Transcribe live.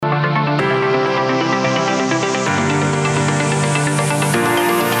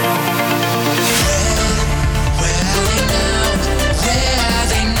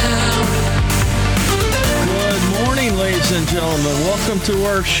welcome to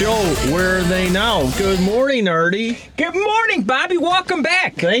our show. Where are they now? Good morning, Artie. Good morning, Bobby. Welcome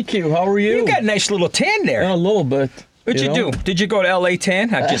back. Thank you. How are you? You got a nice little tan there. A little bit. What'd you do? Did you go to L.A.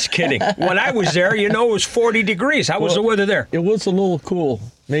 tan? I'm just kidding. When I was there, it was 40 degrees. How was the weather there? It was a little cool.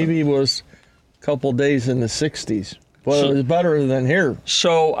 Maybe it was a couple days in the 60s. Well, it was better than here.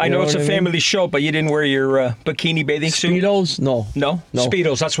 So I know it's a family show, but you didn't wear your bikini bathing suit? Speedos? No. No?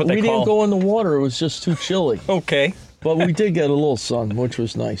 Speedos, that's what they call. We didn't go in the water. It was just too chilly. Okay. But we did get a little sun, which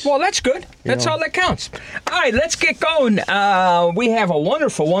was nice. Well, that's good. That's all that counts. All right, let's get going. We have a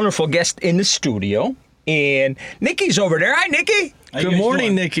wonderful, wonderful guest in the studio, and Nikki's over there. Hi, Nikki. Good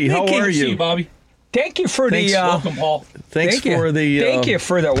morning, Nikki. How are you? See you, Bobby. Thank you for Thanks. Welcome, Paul. Thank you for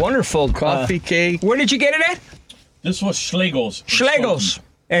the wonderful coffee cake. Where did you get it at? This was Schlegel's. Schlegel's.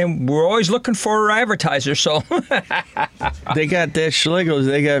 And we're always looking for advertisers, so. They got that Schlegel's.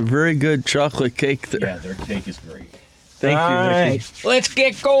 They got very good chocolate cake there. Yeah, their cake is great. Thank you, Nikki. Right. Let's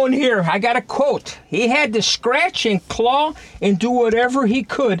get going here. I got a quote. He had to scratch and claw and do whatever he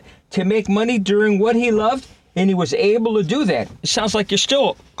could to make money doing what he loved, and he was able to do that. It sounds like you're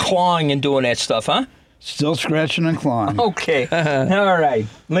still clawing and doing that stuff, huh? Still scratching and clawing. Okay. All right.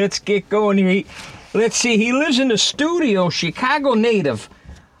 Let's get going here. Let's see. He lives in the studio, Chicago native,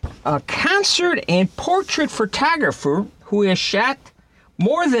 a concert and portrait photographer who has shot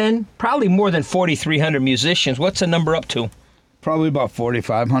probably more than 4,300 musicians. What's the number up to? Probably about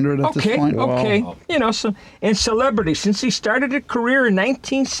 4,500 at this point. Okay. Wow. And celebrity. Since he started a career in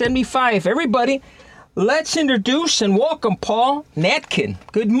 1975. Everybody, let's introduce and welcome Paul Natkin.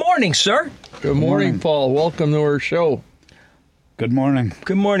 Good morning, sir. Good morning, Paul. Welcome to our show. Good morning.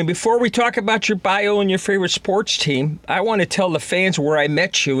 Good morning. Before we talk about your bio and your favorite sports team, I want to tell the fans where I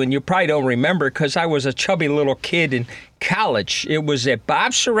met you, and you probably don't remember because I was a chubby little kid in college. It was at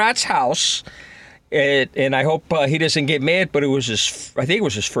Bob Surratt's house, and I hope he doesn't get mad, but I think it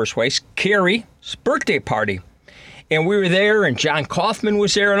was his first wife, Carrie's birthday party. And we were there, and John Kaufman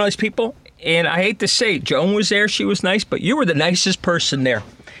was there and all these people. And I hate to say, Joan was there. She was nice, but you were the nicest person there.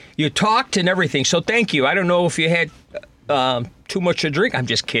 You talked and everything, so thank you. I don't know if you had too much to drink. I'm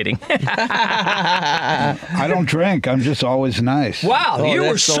just kidding. I don't drink. I'm just always nice. Wow, you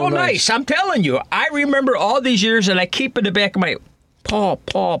were so nice. I'm telling you. I remember all these years, and I keep in the back of my Paul.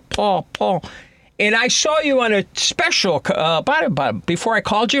 And I saw you on a special about before I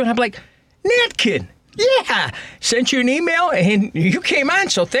called you, and I'm like, Natkin, yeah. Sent you an email, and you came on,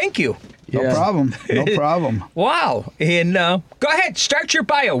 so thank you. No problem. No problem. Wow. And go ahead, start your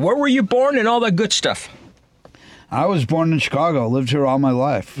bio. Where were you born and all that good stuff? I was born in Chicago. Lived here all my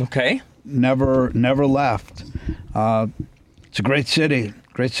life. Okay. Never left. It's a great city.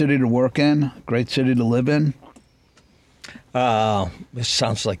 Great city to work in. Great city to live in. This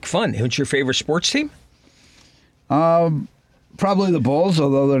sounds like fun. Who's your favorite sports team? Probably the Bulls,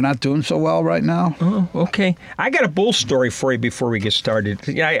 although they're not doing so well right now. Oh, okay. I got a Bull story for you before we get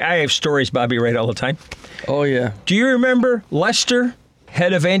started. I have stories, Bobby, right all the time. Oh, yeah. Do you remember Lester,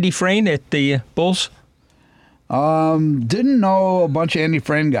 head of Andy Frayne at the Bulls? Didn't know a bunch of Andy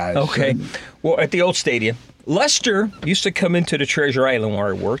Frayne guys. Okay. Well, at the old stadium, Lester used to come into the Treasure Island where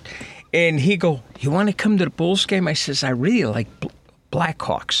I worked, and he go, "You want to come to the Bulls game?" I says, "I really like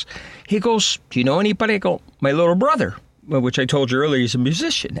Blackhawks." He goes, "Do you know anybody?" I go, "My little brother," which I told you earlier, he's a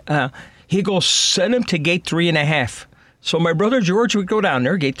musician. He goes, "Send him to gate 3.5." So my brother George would go down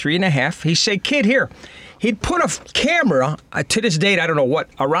there, gate 3.5. He said, "Kid, here." He'd put a camera, to this date, I don't know what,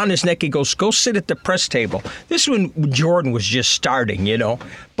 around his neck. He goes, "Go sit at the press table." This is when Jordan was just starting,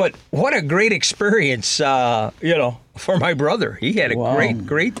 But what a great experience, for my brother. He had a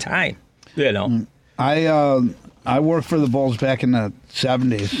great time, I worked for the Bulls back in the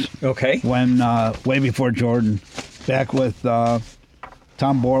 70s. Okay. When, way before Jordan. Back with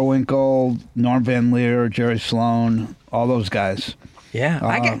Tom Boerwinkle, Norm Van Leer, Jerry Sloan, all those guys. Yeah,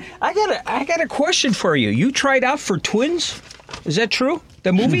 I got a question for you. You tried out for Twins? Is that true?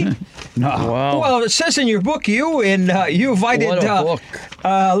 The movie? No. Wow. Well, it says in your book you invited. What a book.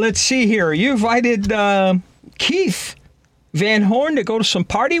 Let's see here. You invited Keith Van Horn to go to some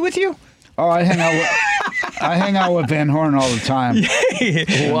party with you. Oh, I hang out with Van Horn all the time.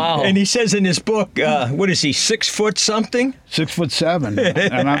 Wow. And he says in his book, what is he, 6 foot something? 6'7",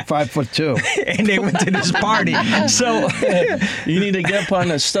 and I'm 5'2". And they went to this party. So You need to get up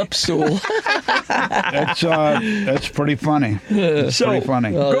on a step stool. That's pretty funny. It's pretty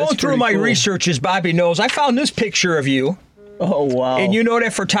funny. Going through my research, as Bobby knows, I found this picture of you. Oh, wow. And you know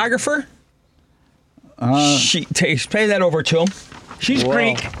that photographer? Pay that over to him. She's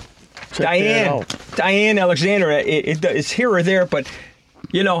Greek. Diane Alexander. It's here or there, but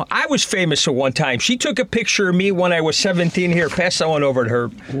You know, I was famous at one time. She took a picture of me when I was 17. Here, pass that one over to her.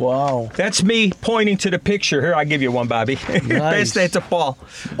 Wow. That's me pointing to the picture. Here, I'll give you one, Bobby. Pass that to Paul.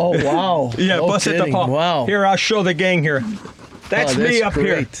 Oh, wow. Yeah, No bust it to kidding. Paul. Wow. Here, I'll show the gang here. That's me up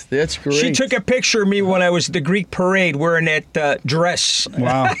here. That's great. She took a picture of me when I was at the Greek parade wearing that dress.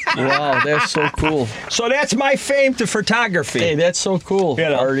 Wow. Wow, that's so cool. So that's my fame to photography. Hey, that's so cool, You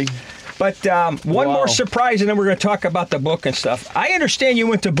know. Artie. But one Wow. more surprise, and then we're going to talk about the book and stuff. I understand you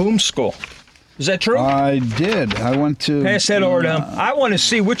went to boom school. Is that true? I did. I went to. Pass that over to him. I want to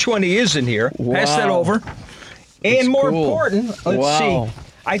see which one he is in here. Pass that Wow. over. And That's more cool. important, let's Wow. see.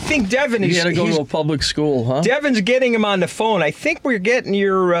 I think Devin You is. got to go to a public school, huh? Devin's getting him on the phone. I think we're getting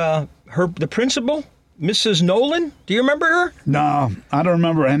your the principal, Mrs. Nolan. Do you remember her? No, I don't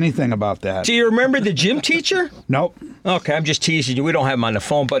remember anything about that. Do you remember the gym teacher? Nope. Okay, I'm just teasing you. We don't have him on the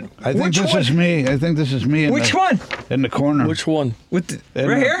phone, but I think which this one? is me. I think this is me. Which one? In the corner. Which one? With the, In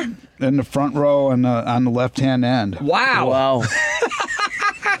right the- here? In the front row and on the left-hand end. Wow. Wow.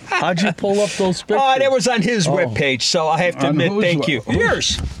 How'd you pull up those pictures? Oh, that was on his webpage, so I have to On admit, whose thank you. web-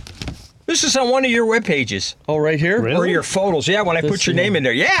 Yours. This is on one of your web pages Oh, right here? Really? or your photos. Yeah, when I put This your name one. in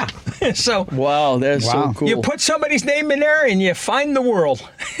there. Yeah. So Wow, that's Wow. so cool. you put somebody's name in there and you find the world.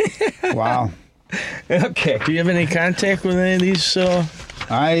 Wow. Okay. Do you have any contact with any of these?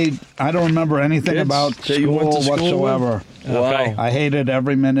 I don't remember anything Kids about that you went to school school with? whatsoever. Wow. I hated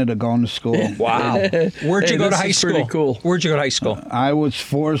every minute of going to school. Wow. Where'd you Hey, go to this high is school? pretty cool. Where'd you go to high school? I was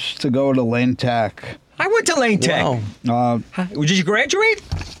forced to go to Lane Tech. I went to Lane Tech. Wow. Did you graduate?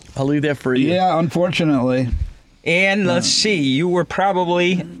 I'll leave that for you. Yeah, unfortunately. And let's see, you were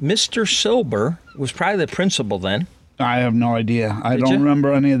probably Mr. Silber was probably the principal then. I have no idea. I Did don't you?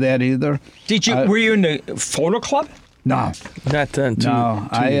 remember any of that either. Did you? Were you in the photo club? No, Not then, too. no.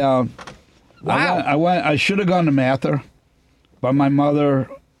 Wow. I went. I should have gone to Mather, but my mother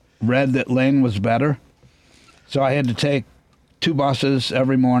read that Lane was better, so I had to take 2 buses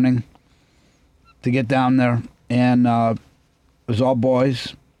every morning to get down there, and it was all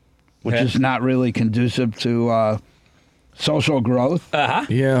boys, which Okay. is not really conducive to social growth. Uh-huh.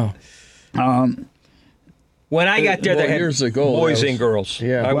 Yeah. When I got there, Well, they had years ago, boys that was- and girls.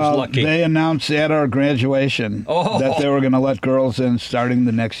 yeah. I was Well, lucky. they announced at our graduation Oh. that they were going to let girls in starting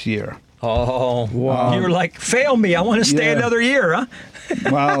the next year. Oh, Wow. You were like, fail me. I want to stay Yeah. another year, huh?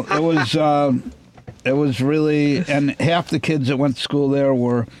 Well, it was really, and half the kids that went to school there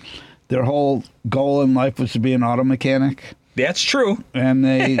were, their whole goal in life was to be an auto mechanic, That's true. and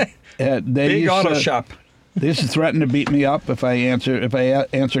they Big used auto to, shop. They used to threaten to beat me up if I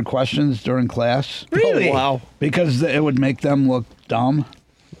answered questions during class Really? Oh, wow. because it would make them look dumb.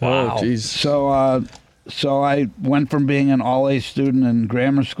 Wow. Oh, jeez. So I went from being an all A student in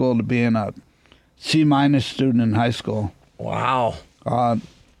grammar school to being a C- student in high school. Wow.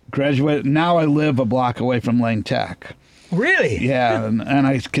 Graduated. Now I live a block away from Lane Tech. Really? Yeah, and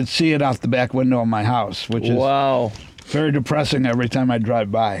I could see it out the back window of my house, which is Wow. very depressing every time I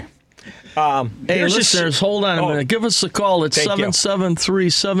drive by. Hey, Here's a- listeners, hold on a Oh. minute. Give us a call at Thank you.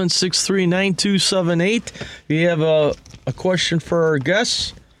 773-763-9278. If you have a question for our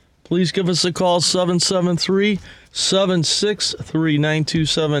guests, please give us a call,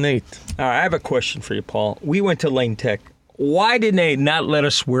 773-763-9278. All right, I have a question for you, Paul. We went to Lane Tech. Why didn't they not let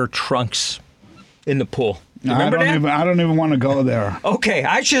us wear trunks in the pool? You remember that? I don't even want to go there. Okay,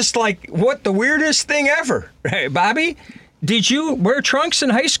 I just like, what the weirdest thing ever. Hey, Bobby, did you wear trunks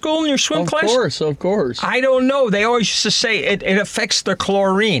in high school in your swim class? Of course. I don't know. They always used to say it affects the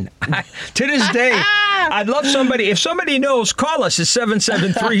chlorine. To this day, I'd love somebody, if somebody knows, call us at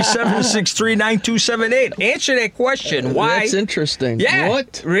 773-763-9278. Answer that question. Why? That's interesting. Yeah.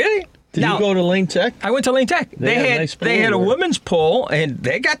 What? Really? Did you go to Lane Tech? I went to Lane Tech. They had a nice they had a pool there. women's pool, and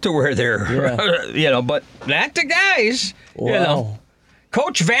they got to wear their, Yeah. but not the guys. Wow.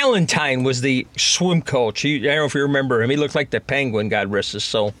 Coach Valentine was the swim coach. I don't know if you remember him. He looked like the Penguin, God rest his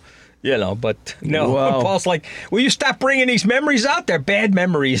soul. But no. Wow. Paul's like, will you stop bringing these memories out there? Bad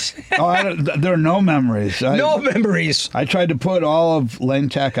memories. There are no memories. No memories. I tried to put all of Lane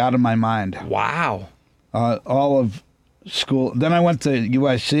Tech out of my mind. Wow. All of school. Then I went to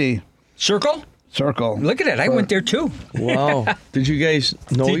UIC Circle? Circle. Look at it. I went there too. Wow. Did you guys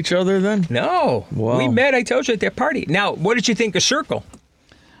know each other then? No. Wow. We met, I told you, at that party. Now, what did you think of Circle?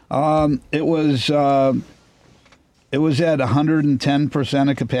 It was at 110%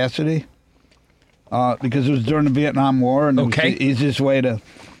 of capacity because it was during the Vietnam War, and it was Okay. the easiest way to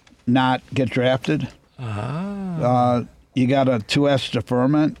not get drafted. You got a 2S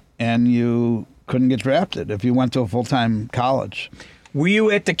deferment, and you couldn't get drafted if you went to a full-time college. Were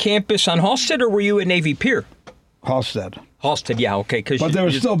you at the campus on Halstead or were you at Navy Pier? Halstead. Halsted, yeah, okay. But they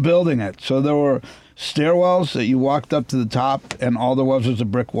were still building it. So there were stairwells that you walked up to the top, and all there was a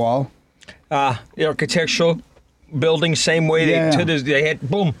brick wall. The architectural building, same way they had,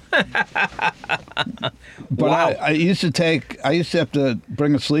 boom. But Wow. I used to have to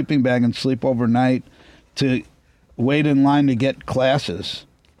bring a sleeping bag and sleep overnight to wait in line to get classes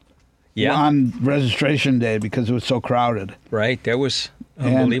on registration day because it was so crowded. Right, that was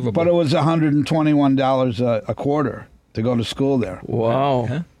unbelievable. But it was $121 a quarter to go to school there. Wow.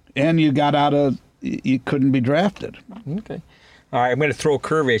 Huh? And you couldn't be drafted. Okay. All right, I'm going to throw a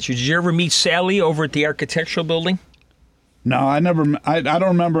curve at you. Did you ever meet Sally over at the architectural building? No, I never. I don't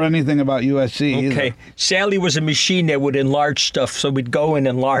remember anything about USC Okay. either. Sally was a machine that would enlarge stuff, so we'd go and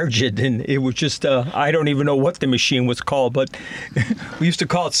enlarge it, and it was just, I don't even know what the machine was called, but we used to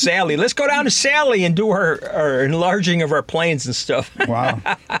call it Sally. Let's go down to Sally and do our enlarging of our planes and stuff. Wow.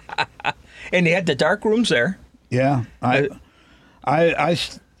 And they had the dark rooms there. Yeah. I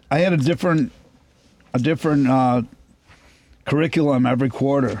had a different curriculum every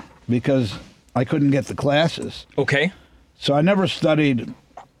quarter because I couldn't get the classes. Okay. So I never studied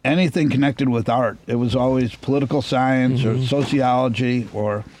anything connected with art. It was always political science or sociology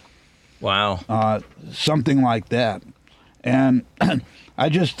or Wow. something like that. And I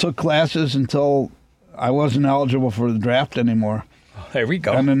just took classes until I wasn't eligible for the draft anymore. There we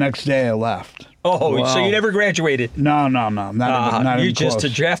go. And the next day I left. Oh, Wow. so you never graduated? No, not You even just, close. the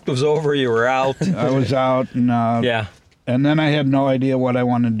draft was over, you were out. I was out, and Yeah. and then I had no idea what I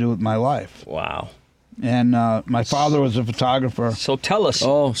wanted to do with my life. Wow. And my father was a photographer. So tell us.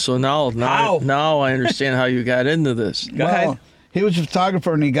 Oh, so now I understand how you got into this. Go ahead. He was a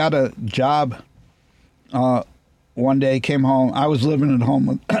photographer, and he got a job. One day, he came home. I was living at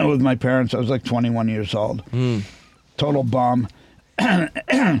home with my parents. I was like 21 years old. Total bum.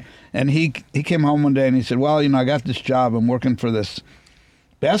 And he came home one day and he said, well, I got this job. I'm working for this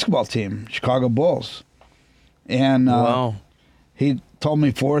basketball team, Chicago Bulls. And Wow. he told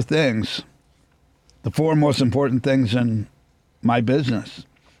me 4 things, the 4 most important things in my business.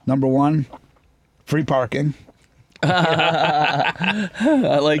 Number 1, free parking.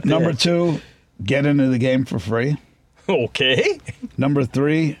 I like that. Number 2, get into the game for free. Okay. Number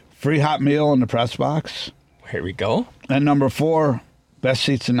 3, free hot meal in the press box. Here we go. And number 4, best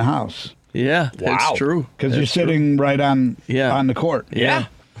seats in the house. Yeah, Wow. that's true. Because you're That's true. sitting right on Yeah. the court. Yeah.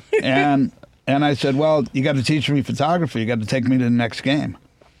 and I said, well, you got to teach me photography. You got to take me to the next game.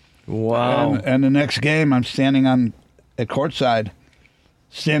 Wow. And the next game, I'm standing at courtside,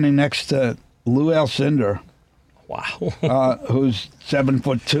 standing next to Lou Alcindor, Wow. who's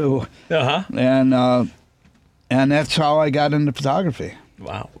 7'2", Uh-huh. and that's how I got into photography.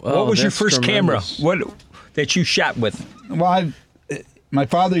 Wow. Oh, What was your that's first tremendous. camera? What that you shot with? Well, my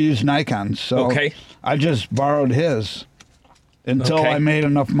father used Nikon, so Okay. I just borrowed his until Okay. I made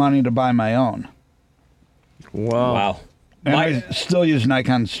enough money to buy my own. Wow. Wow. And My- I still use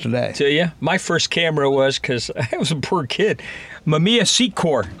Nikons today. Tell you, my first camera was, because I was a poor kid, Mamiya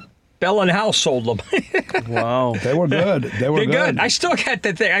Secor. Bell and Howell sold them. Wow. They were good. They were They're good. I still got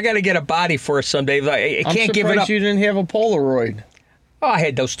that thing. I got to get a body for it someday. I I'm can't give it surprised up. you didn't have a Polaroid. Oh, I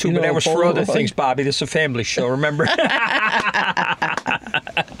had those too, You but know that was for other Polaroid? things, Bobby. This is a family show, remember?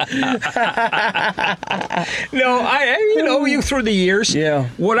 No, you through the years. Yeah.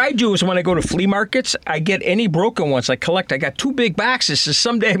 What I do is when I go to flea markets, I get any broken ones. I collect. I got 2 big boxes. So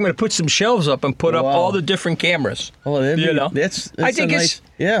someday I'm going to put some shelves up and put up Wow. all the different cameras. Oh, that'd be, You know? that's I a think nice, it's-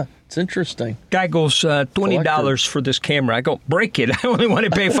 yeah, it's interesting. Guy goes $20 for this camera. I go, break it. I only want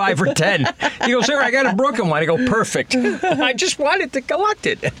to pay 5 or 10. He goes, sir, I got a broken one. I go, perfect. I just wanted to collect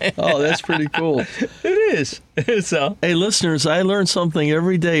it. Oh, that's pretty cool. It is. So. Hey, listeners, I learn something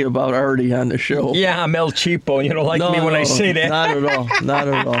every day about Artie on the show. Yeah, I'm El Cheapo. You don't like me when I say that. Not at all. Not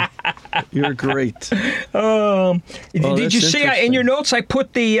at all. You're great. Did that's you see in interesting. your notes? I put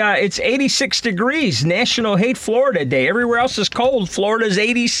it's 86 degrees, National Hate Florida Day. Everywhere else is cold. Florida's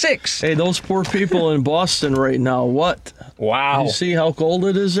 86. Hey, those poor people in Boston right now, what? Wow. You see how cold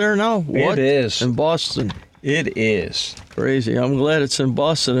it is there now? What? is. In Boston. It is. Crazy. I'm glad it's in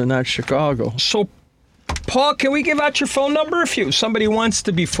Boston and not Chicago. So, Paul, can we give out your phone number if somebody wants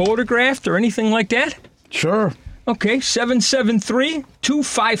to be photographed or anything like that? Sure. Okay,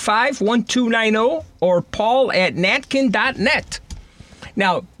 773-255-1290 or paul@natkin.net.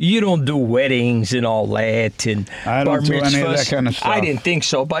 Now, you don't do weddings and all that and I bar don't do any of mitzvahs. that kind of stuff. I didn't think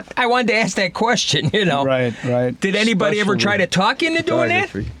so, but I wanted to ask that question, Right. Did anybody ever Especially try to talk you into doing that?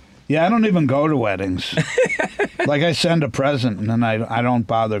 Photography. Yeah, I don't even go to weddings. Like I send a present and then I don't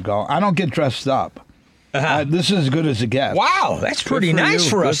bother going. I don't get dressed up. This is as good as it gets. Wow, that's pretty for nice you.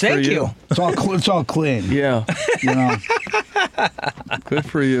 for Good us. for Thank you. you. It's all clean. Yeah, You know. good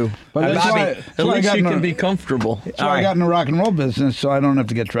for you. But that's Bobby, why, At that's why I least got you in can the- be comfortable. that's why I got in the rock and roll business, so I don't have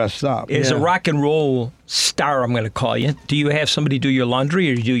to get dressed up. As a Yeah. rock and roll star, I'm going to call you. Do you have somebody do your laundry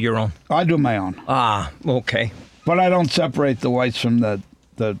or you do your own? I do my own, Ah, okay. but I don't separate the whites from the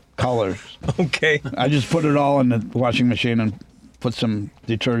colors. Okay. I just put it all in the washing machine and put some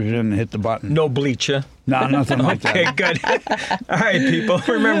detergent in and hit the button. No bleach, huh? No, nothing like Okay, that. good. All right, people,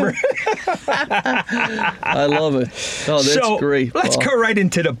 remember. I love it. Oh, that's so great. let's Paul. go right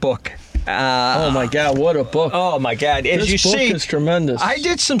into the book. Oh my God, what a book! Oh, my God. As this you book see, is tremendous. I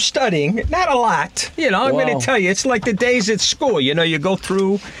did some studying, not a lot. You know, I'm going Wow. to tell you, it's like the days at school. You know, you go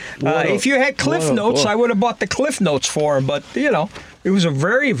through. What a- If you had Cliff what a Notes, book. I would have bought the Cliff Notes for him. But, you know, it was a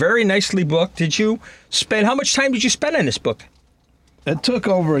very, very nicely book. Did you spend, how much time did you spend on this book? It took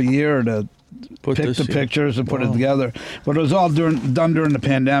over a year to Put pick this the here. pictures and put it together, but it was all done during the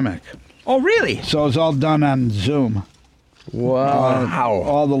pandemic. Oh, really? So it was all done on Zoom. Wow.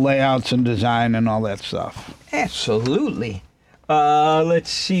 All the layouts and design and all that stuff. Absolutely.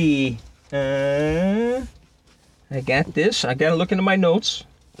 Let's see. I got this. I got to look into my notes.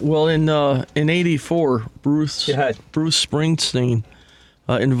 Well, in '84, Bruce Go ahead. Springsteen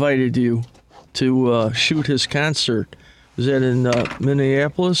invited you to shoot his concert. Was that in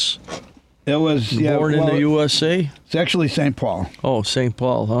Minneapolis? It was Born in the USA? It's actually St. Paul, Oh, St.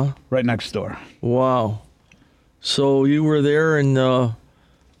 Paul, huh? right next door. Wow. So you were there, and on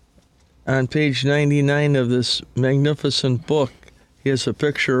page 99 of this magnificent book, he has a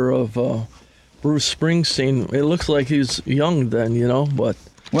picture of Bruce Springsteen. It looks like he's young then, you know, but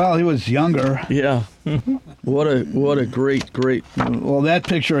Well, he was younger. yeah. What a great. Well, that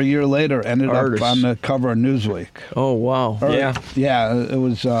picture a year later ended Artist. up on the cover of Newsweek. Oh, wow. Yeah. Yeah, it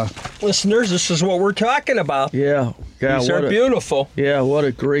was. Listeners, this is what we're talking about. Yeah. God, These are beautiful. what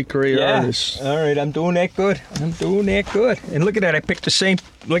a great artist. All right, I'm doing that good. And look at that. I picked the same.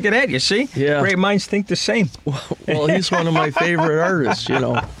 Look at that. You see? Yeah. Great minds think the same. Well, he's one of my favorite artists, you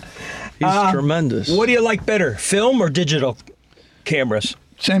know. He's tremendous. What do you like better, film or digital cameras?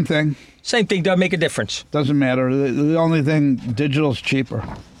 Same thing. Same thing. Doesn't make a difference. Doesn't matter. The only thing, digital's cheaper.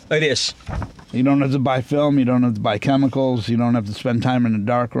 It is. You don't have to buy film. You don't have to buy chemicals. You don't have to spend time in the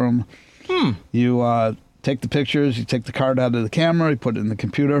dark room. You take the pictures. You take the card out of the camera. You put it in the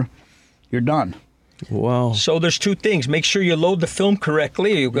computer. You're done. Wow. So there's two things. Make sure you load the film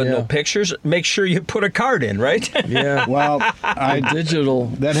correctly. You've got no Yeah. pictures. Make sure you put a card in, right? Yeah. Well, Digital.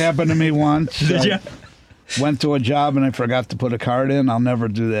 that happened to me once. Did ya? Went to a job and I forgot to put a card in. I'll never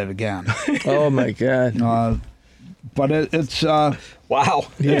do that again. Oh, my God. But it's Wow.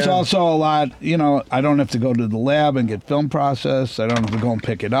 it's Yeah. also a lot. You know, I don't have to go to the lab and get film processed. I don't have to go and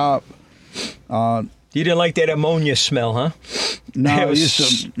pick it up. You didn't like that ammonia smell, huh? No, That it was-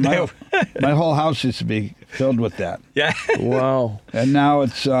 used to, my whole house used to be filled with that, Yeah. Wow. and now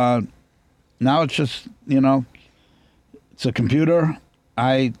it's just, you know, it's a computer.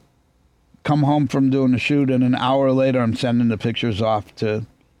 I come home from doing the shoot, and an hour later, I'm sending the pictures off to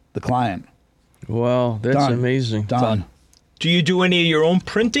the client. Wow. That's Done. amazing. Done. Do you do any of your own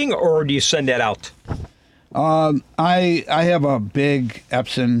printing, or do you send that out? I have a big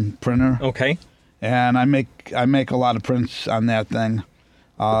Epson printer, Okay. and I make a lot of prints on that thing,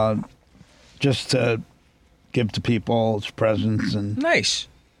 just to give to people as presents and Nice.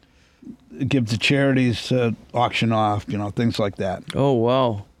 give to charities to auction off, you know, things like that. Oh,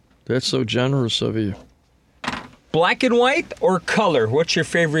 wow. That's so generous of you. Black and white or color? What's your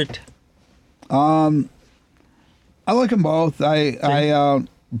favorite? I like them both. I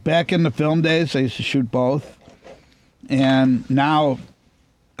back in the film days, I used to shoot both, and now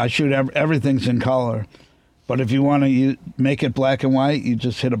I shoot everything's in color. But if you want to make it black and white, you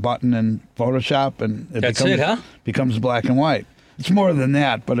just hit a button in Photoshop, and That's it, huh? becomes black and white. It's more than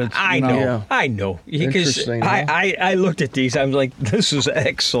that, but it's I you know. Yeah. I know. Because Interesting, huh? I looked at these. I'm like, this is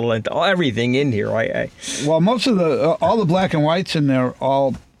excellent. Everything in here. Well, most of all the black and whites in there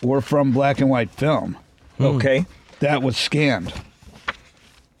all were from black and white film Okay. that was scanned.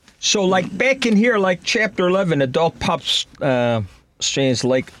 So, like back in here, like chapter 11, adult pups stands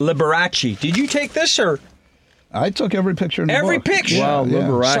like Liberace. Did you take this or I took every picture in the every book. picture? Wow,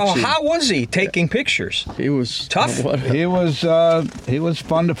 Liberace. So how was he taking pictures? He was Tough. What, He was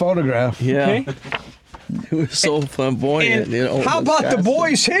fun to photograph. yeah. Okay. He was so flamboyant. And you know, how with about the his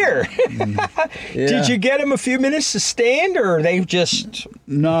boys here? Yeah. Did you get them a few minutes to stand, or they just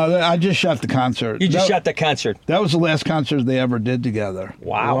No, I just shot the concert. you just that, shot the concert? That was the last concert they ever did together.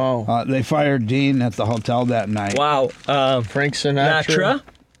 Wow. Wow. They fired Dean at the hotel that night. Wow. Frank Sinatra. Sinatra.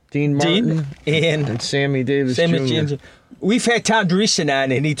 Dean Martin Dean and Sammy Davis Jr. We've had Tom Dreesen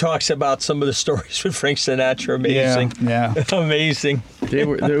on, and he talks about some of the stories with Frank Sinatra. Amazing. Yeah. Amazing. They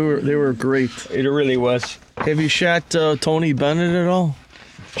were great. It really was. Have you shot Tony Bennett at all?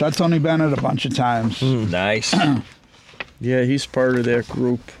 Shot Tony Bennett a bunch of times. Nice. Yeah, he's part of that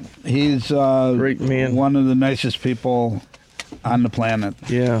group. He's Great man. one of the nicest people on the planet.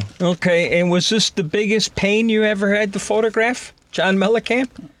 Yeah. Okay, and was this the biggest pain you ever had to photograph, John Mellencamp?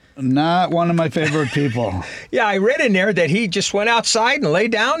 Not one of my favorite people. Yeah, I read in there that he just went outside and lay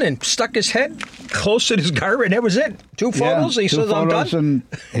down and stuck his head close to his garment, and that was it. Two photos, he says, I'm done. And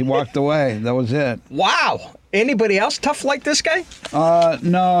he walked away. That was it. Wow. Anybody else tough like this guy?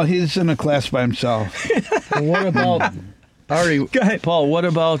 No, he's in a class by himself. And what about Artie? Go ahead. Paul. What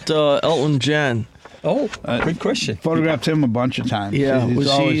about Elton John? Oh, good question. Photographed him a bunch of times. Yeah,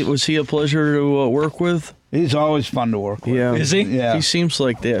 He's was he a pleasure to work with? He's always fun to work with. Yeah. Is he? Yeah. He seems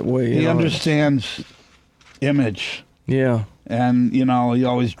like that way. He you know. understands image, Yeah, and he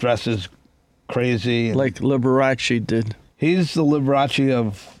always dresses crazy. and like Liberace did. he's the Liberace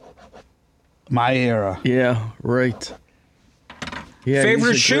of my era. Yeah, right. Yeah,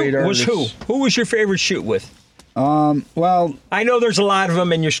 Favorite he's a great shoot was who? artist. Who was your favorite shoot with? Well, I know there's a lot of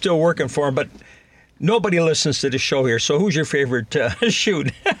them and you're still working for them, but nobody listens to the show here. So who's your favorite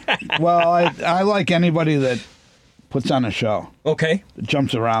shoot? I like anybody that puts on a show. Okay. That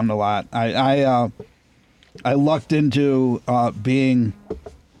jumps around a lot. I lucked into being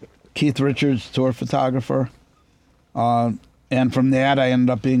Keith Richards' tour photographer, and from that I ended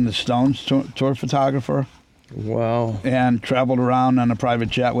up being the Stones tour photographer, Wow. and traveled around on a private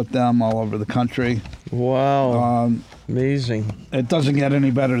jet with them all over the country. Wow. Amazing. It doesn't get any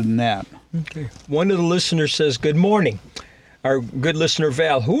better than that. Okay. One of the listeners says, "Good morning." Our good listener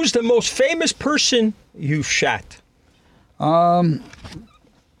Val, who's the most famous person you've shot?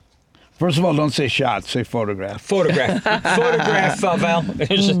 First of all, don't say shot, say photograph. Photograph. Photograph, Val.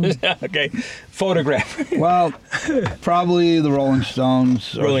 Okay. Photograph. Well, probably the Rolling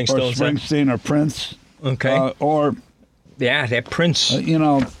Stones, or, Rolling or Stones, huh? Springsteen, or Prince, Okay. or Yeah, that Prince.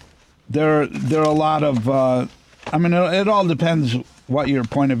 there are a lot of. It all depends what your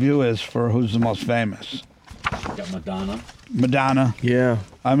point of view is for who's the most famous. Got Madonna. Madonna. Yeah.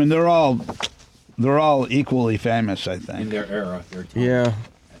 I mean, they're all equally famous, I In think. their era, their time, Yeah.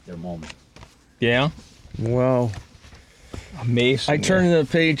 at their moment. Yeah. Wow. Amazing. I turned the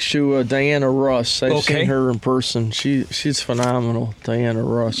page to Diana Ross. I've Okay. seen her in person. She's phenomenal, Diana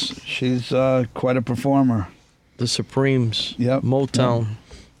Ross. She's quite a performer. The Supremes. Yep. Motown.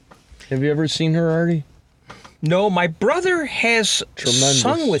 Have you ever seen her, Artie? No, my brother has Tremendous.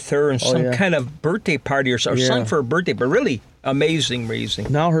 sung with her in Oh, some yeah. kind of birthday party or Yeah. sung for her birthday, but really amazing.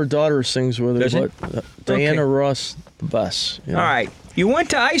 Now her daughter sings with her, Does it? but Diana Okay. Ross, the best. Yeah. All right. You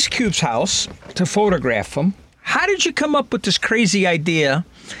went to Ice Cube's house to photograph him. How did you come up with this crazy idea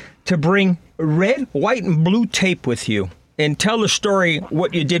to bring red, white, and blue tape with you? And tell the story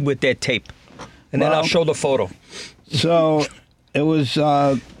what you did with that tape. And then Well- I'll show the photo. So it was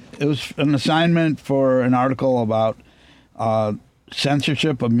an assignment for an article about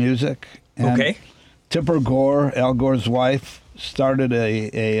censorship of music. And Okay. Tipper Gore, Al Gore's wife, started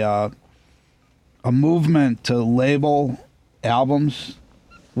a movement to label albums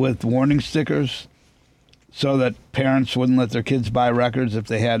with warning stickers so that parents wouldn't let their kids buy records if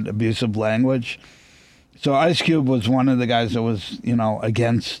they had abusive language. So Ice Cube was one of the guys that was,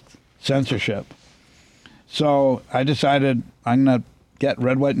 against censorship. So I decided I'm going to get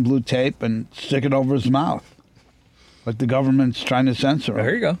red, white, and blue tape and stick it over his mouth, like the government's trying to censor him.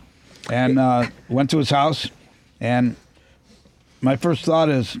 There you go. And went to his house, and my first thought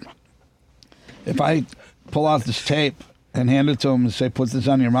is, if I pull out this tape and hand it to him and say, put this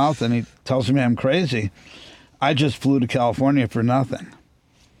on your mouth, and he tells me I'm crazy, I just flew to California for nothing.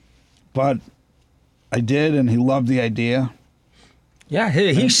 But I did, and he loved the idea. Yeah,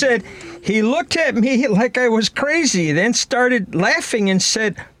 he said, he looked at me like I was crazy, then started laughing and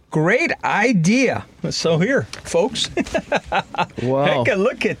said, "Great idea." So here, folks. Wow. Take a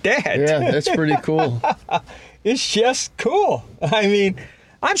look at that. Yeah, that's pretty cool. It's just cool. I mean,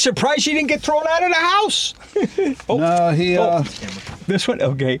 I'm surprised you didn't get thrown out of the house. No, he This one?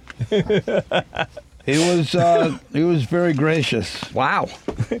 Okay. he was very gracious. Wow.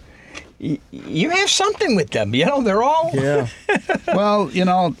 You have something with them. They're all... Yeah. Well, you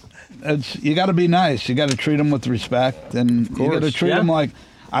got to be nice. You got to treat them with respect, and you got to course, treat yeah. them like.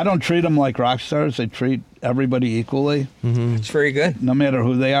 I don't treat them like rock stars. I treat everybody equally, It's very good. no matter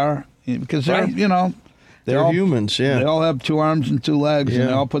who they are, because they're Right. They're humans, yeah. They all have 2 arms and 2 legs, and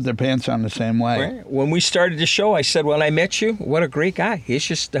they Yeah. all put their pants on the same way. Right. When we started the show, I said, when I met you, what a great guy. He's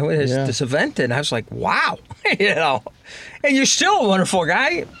just this event, and I was like, wow, you know. And you're still a wonderful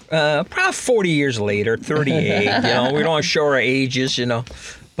guy. Probably 40 years later, 38. You know, we don't want to show our ages, you know.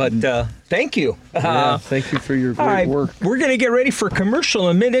 But thank you. Yeah, thank you for your All great right, work. we're going to get ready for commercial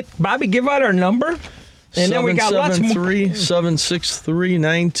in a minute. Bobby, give out our number. And then we got lots more.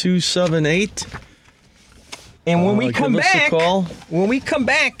 773-763-9278. And when we come give us a back, call.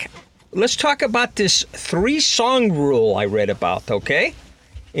 let's talk about this 3-song rule I read about, okay?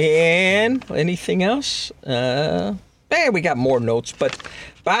 And anything else? We got more notes, but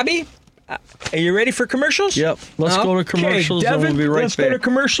Bobby, are you ready for commercials? Yep. Let's go to commercials, Devin, and we'll be right let's back. go to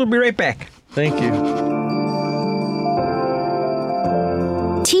commercial. We'll be right back. Thank you.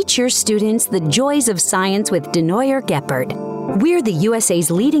 Teach your students the joys of science with Denoyer Geppert. We're the USA's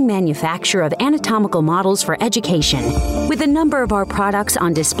leading manufacturer of anatomical models for education, with a number of our products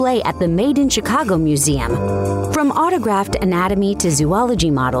on display at the Made in Chicago Museum. From autographed anatomy to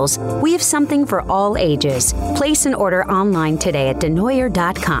zoology models, we have something for all ages. Place an order online today at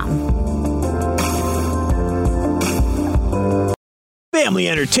denoyer.com. Family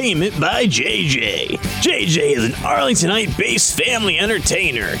Entertainment by JJ. JJ is an Arlingtonite-based family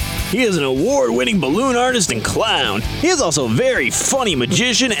entertainer. He is an award-winning balloon artist and clown. He is also a very funny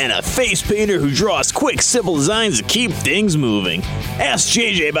magician and a face painter who draws quick, simple designs to keep things moving. Ask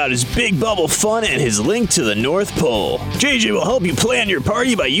JJ about his Big Bubble Fun and his link to the North Pole. JJ will help you plan your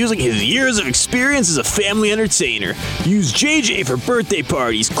party by using his years of experience as a family entertainer. Use JJ for birthday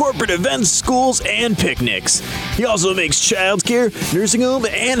parties, corporate events, schools, and picnics. He also makes childcare, nursing home,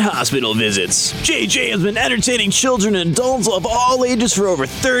 and hospital visits. JJ has been entertaining children and adults of all ages for over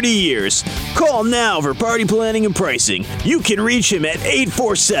 30 years. Call now for party planning and pricing. You can reach him at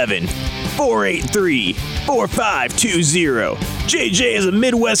 847-483-4520. JJ is a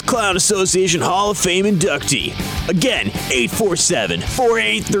Midwest Clown Association Hall of Fame inductee. Again,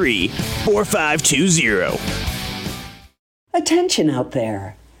 847-483-4520. Attention out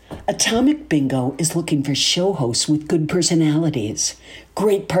there. Atomic Bingo is looking for show hosts with good personalities,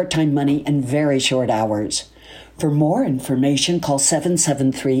 great part-time money, and very short hours. For more information, call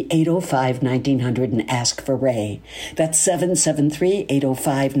 773-805-1900 and ask for Ray. That's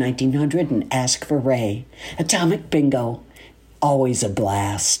 773-805-1900 and ask for Ray. Atomic Bingo, always a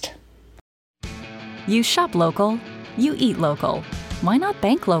blast. You shop local, you eat local. Why not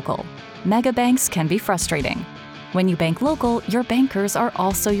bank local? Mega banks can be frustrating. When you bank local, your bankers are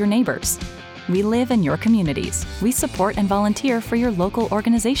also your neighbors. We live in your communities. We support and volunteer for your local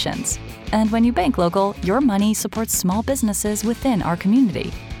organizations. And when you bank local, your money supports small businesses within our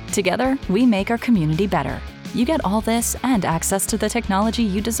community. Together, we make our community better. You get all this and access to the technology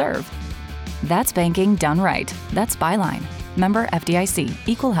you deserve. That's banking done right. That's Byline. Member FDIC,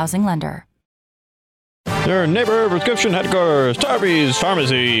 Equal Housing Lender. Your neighbor prescription headquarters, Tarby's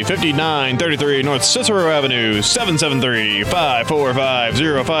Pharmacy, 5933 North Cicero Avenue,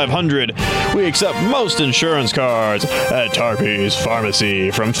 773-545-0500. We accept most insurance cards at Tarby's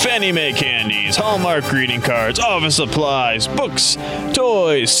Pharmacy. From Fannie Mae candies, Hallmark greeting cards, office supplies, books,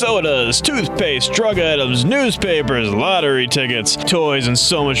 toys, sodas, toothpaste, drug items, newspapers, lottery tickets, toys, and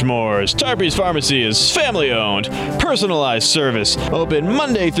so much more. Tarby's Pharmacy is family-owned, personalized service, open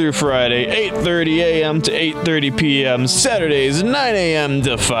Monday through Friday, 8:30 a.m. to 8:30 p.m., Saturdays 9 a.m.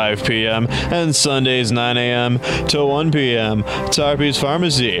 to 5 p.m., and Sundays 9 a.m. to 1 p.m. Tarby's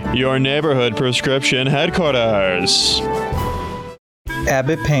Pharmacy, your neighborhood prescription headquarters.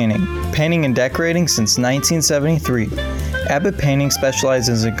 Abbott Painting. Painting and decorating since 1973. Abbott Painting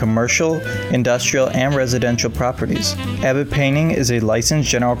specializes in commercial, industrial, and residential properties. Abbott Painting is a licensed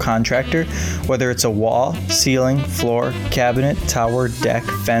general contractor, whether it's a wall, ceiling, floor, cabinet, tower, deck,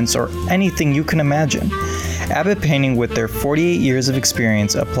 fence, or anything you can imagine. Abbott Painting, with their 48 years of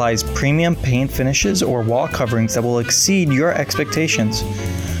experience, applies premium paint finishes or wall coverings that will exceed your expectations.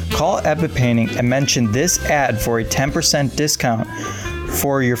 Call Abbott Painting and mention this ad for a 10% discount.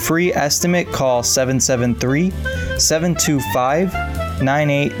 For your free estimate, call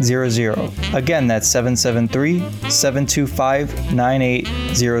 773-725-9800. Again, that's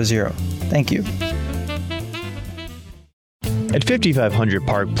 773-725-9800. Thank you. At 5500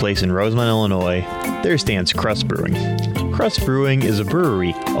 Park Place in Rosemont, Illinois, there stands Crust Brewing. Crust Brewing is a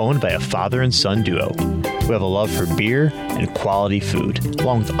brewery owned by a father and son duo who have a love for beer and quality food,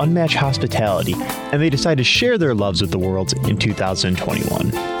 along with unmatched hospitality, and they decided to share their loves with the world in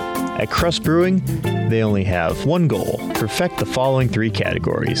 2021. At Crust Brewing, they only have one goal: perfect the following 3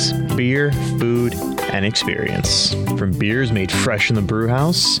 categories: beer, food, and experience. From beers made fresh in the brew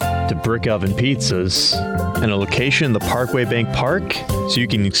house to brick oven pizzas, and a location in the Parkway Bank Park so you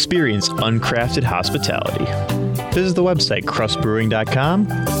can experience uncrafted hospitality. Visit the website crustbrewing.com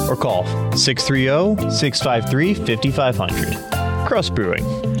or call 630-653-5500. Crust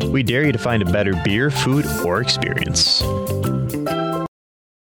Brewing. We dare you to find a better beer, food, or experience.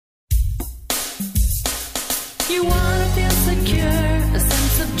 You want to feel secure, a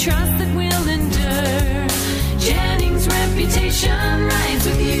sense of trust that will endure. Jennings' reputation rides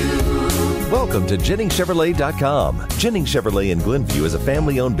with you. Welcome to JenningsChevrolet.com. Jennings Chevrolet in Glenview is a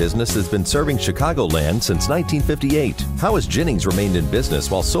family-owned business that's been serving Chicagoland since 1958. How has Jennings remained in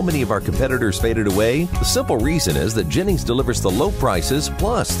business while so many of our competitors faded away? The simple reason is that Jennings delivers the low prices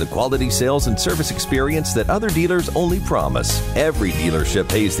plus the quality sales and service experience that other dealers only promise. Every dealership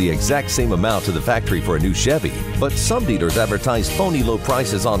pays the exact same amount to the factory for a new Chevy, but some dealers advertise phony low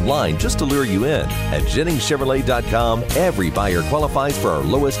prices online just to lure you in. At JenningsChevrolet.com, every buyer qualifies for our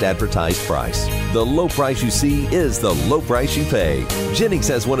lowest advertised price. The low price you see is the low price you pay. Jennings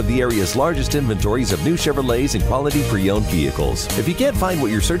has one of the area's largest inventories of new Chevrolets and quality pre-owned vehicles. If you can't find what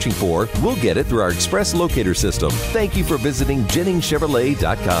you're searching for, we'll get it through our express locator system. Thank you for visiting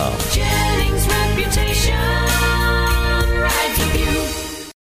JenningsChevrolet.com. Jennings' reputation rides with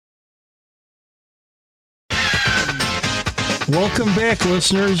you. Welcome back,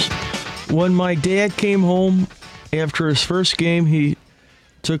 listeners. When my dad came home after his first game, he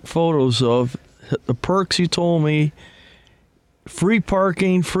took photos of the perks. He told me: free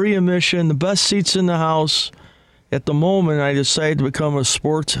parking, free admission, the best seats in the house. At the moment, I decided to become a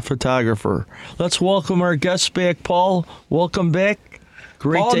sports photographer. Let's welcome our guest back, Paul. Welcome back.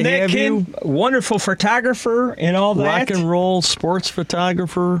 Great Paul to have you. Wonderful photographer and all that. Rock and roll sports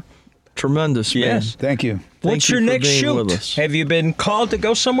photographer. Tremendous, man. Yes. Thank you. What's you your for next being with shoot? us. Have you been called to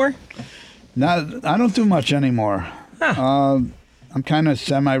go somewhere? I don't do much anymore. I'm kind of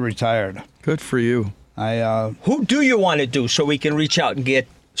semi-retired. Good for you. Who do you want to do so we can reach out and get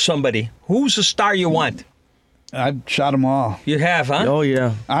somebody? Who's the star you want? I've shot them all. You have, huh? Oh,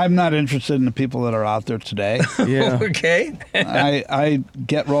 yeah. I'm not interested in the people that are out there today. Yeah. Okay. I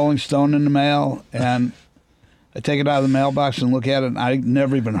get Rolling Stone in the mail, and I take it out of the mailbox and look at it, and I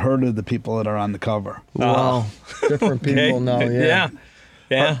never even heard of the people that are on the cover. Wow. Different people now, yeah.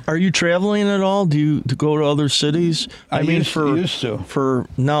 Yeah. Are you traveling at all? Do you go to other cities? I used to. For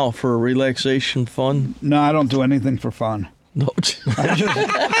relaxation, fun? No, I don't do anything for fun. No.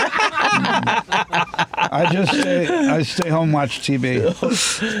 I stay home, watch TV.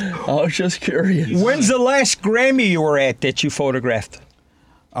 I was just curious. When's the last Grammy you were at that you photographed?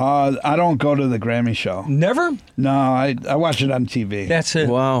 I don't go to the Grammy show. Never? No, I watch it on TV. That's it.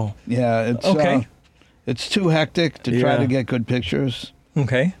 Wow. Yeah, it's okay. It's too hectic to try to get good pictures.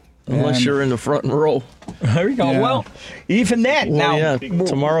 Okay. Unless you're in the front row. There you go. Yeah. Well, even that Well, now. yeah,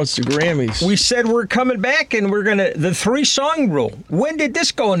 tomorrow's the Grammys. We said we're coming back and we're gonna the 3-song rule. When did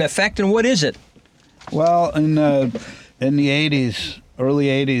this go into effect and what is it? Well, in the 80s, early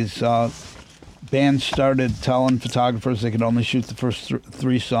 80s, bands started telling photographers they could only shoot the first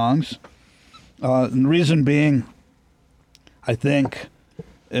 3 songs. And the reason being, I think,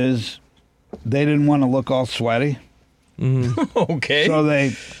 is they didn't want to look all sweaty. Okay. So they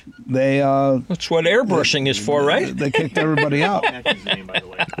that's what airbrushing is for, right? They kicked everybody out.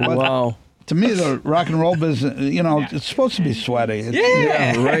 But Wow. to me, the rock and roll business, it's supposed to be sweaty.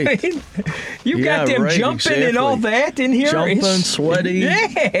 Yeah, right. You got them right, jumping and all that in here. Jumping, It's- sweaty.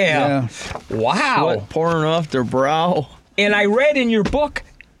 Yeah. Wow. Sweat pouring off their brow. And I read in your book,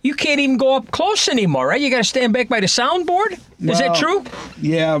 you can't even go up close anymore, right? You got to stand back by the soundboard. Is that Well, true?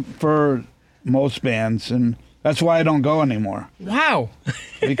 Yeah, for most bands, and that's why I don't go anymore. Wow.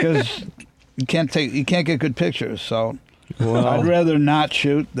 Because you can't get good pictures. So I'd rather not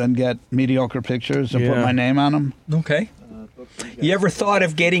shoot than get mediocre pictures and put Yeah. my name on them. Okay. You ever thought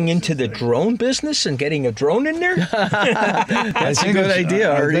of getting into the drone business and getting a drone in there? That's a good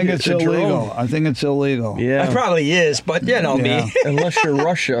idea. I think Artie. it's a drone. illegal. I think it's illegal. Yeah. It probably is, but you know Yeah. me. Unless you're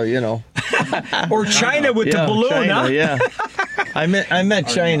Russia, Or China with yeah, the balloon, China, huh? Yeah. I meant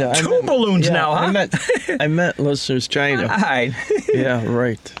China. Two balloons now, huh? I meant listeners, China. All right. Yeah,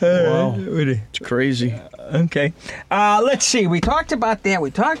 right. Wow. It's crazy. Okay. Let's see. We talked about that.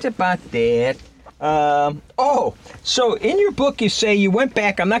 So in your book you say you went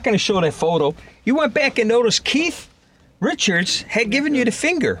back. I'm not going to show that photo. You went back and noticed Keith Richards had given you the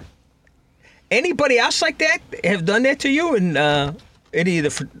finger. Anybody else like that have done that to you in any of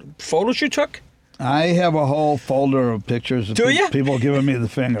the photos you took? I have a whole folder of pictures of Do ya? people giving me the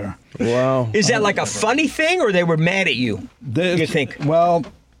finger. Wow. Is that like a funny thing, or they were mad at you? You think? Well,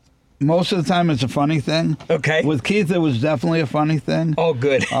 most of the time it's a funny thing. Okay. With Keith, it was definitely a funny thing. Oh,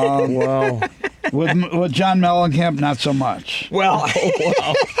 good. Wow. With John Mellencamp, not so much. Well,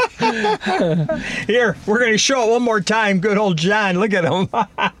 here, we're going to show it one more time. Good old John. Look at him.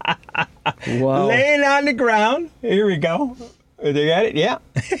 Wow. Laying on the ground. Here we go. They got it? Yeah.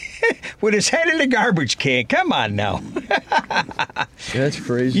 With his head in the garbage can. Come on now. That's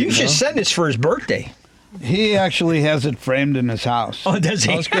crazy. You should huh? send this for his birthday. He actually has it framed in his house. Oh, does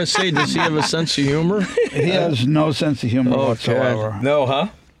he? I was going to say, does he have a sense of humor? He has no sense of humor Oh, whatsoever. No, huh?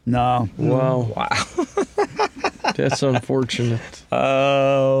 No. Wow. Wow. That's unfortunate.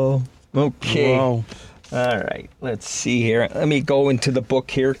 Oh, okay. Wow. All right, let's see here. Let me go into the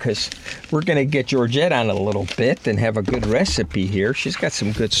book here because we're going to get Georgette on a little bit and have a good recipe here. She's got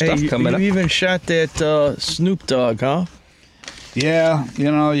some good stuff Hey, coming you up. even shot that Snoop Dogg, huh? Yeah,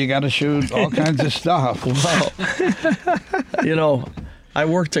 you got to shoot all kinds of stuff. Wow. I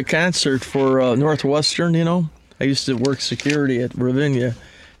worked a concert for Northwestern, I used to work security at Ravinia,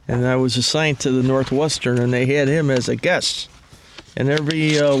 and I was assigned to the Northwestern, and they had him as a guest. And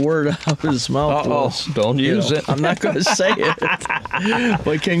every word out of his mouth was... don't use it. I'm not going to say it.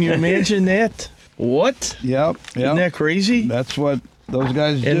 But can you imagine that? What? Yep. Isn't that crazy? That's what those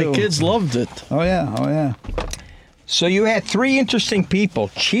guys do. And the kids loved it. Oh, yeah. So you had three interesting people.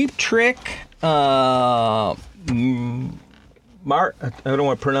 Cheap Trick, I don't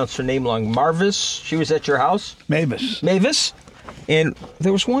want to pronounce her name long. Marvis, she was at your house? Mavis. And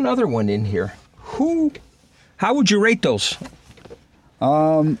there was one other one in here. How would you rate those?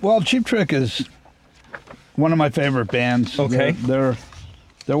 Well, Cheap Trick is one of my favorite bands. Okay. They're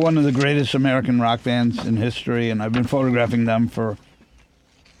one of the greatest American rock bands in history, and I've been photographing them for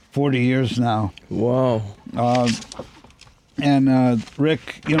 40 years now. Wow. And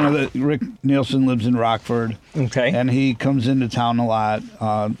Rick, Rick Nielsen lives in Rockford. Okay. And he comes into town a lot,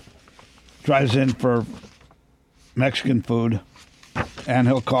 drives in for Mexican food, and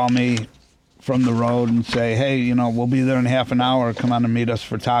he'll call me from the road and say, hey, we'll be there in half an hour. Come on and meet us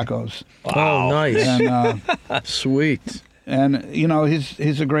for tacos. Wow. Oh, nice. And, sweet. And,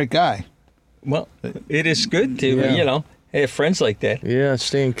 he's a great guy. Well, it is good to, have friends like that. Yeah,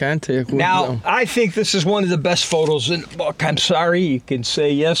 stay in contact with Now, them. I think this is one of the best photos in the book. I'm sorry, you can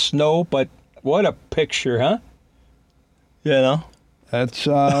say yes, no, but what a picture, huh? That's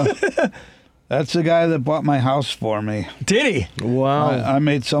that's the guy that bought my house for me. Did he? Wow. I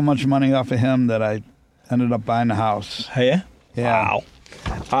made so much money off of him that I ended up buying the house. Yeah? Yeah.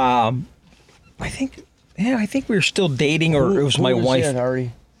 Wow. I think we were still dating, or it was my wife. That,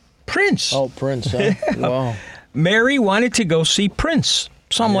 Ari? Prince. Oh, Prince, huh? Wow. Mary wanted to go see Prince.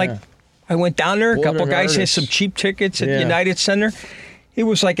 So I'm like, I went down there. A What couple an guys had artist. some cheap tickets at Yeah. United Center. It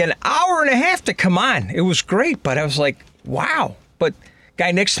was like an hour and a half to come on. It was great, but I was like, wow. But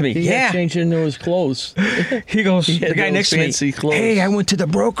guy next to me, He had changed into his clothes. He goes, He had the guy those next to me, fancy clothes. hey, I went to the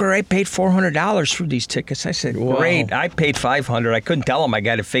broker. I paid $400 for these tickets. I said, Wow. great. I paid $500. I couldn't tell him I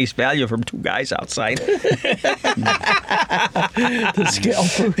got a face value from two guys outside. The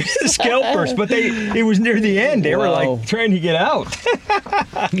scalpers. The scalpers. But it was near the end. They were Wow. like trying to get out.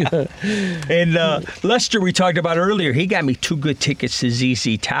 And Lester, we talked about earlier, he got me 2 good tickets to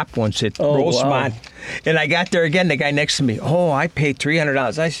ZZ Top once at Oh, Rosemont. wow. And I got there again, the guy next to me, I paid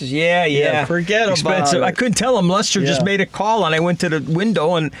 $300. I says, yeah. Forget expensive. about it. I couldn't tell him. Lester just Yeah. made a call, and I went to the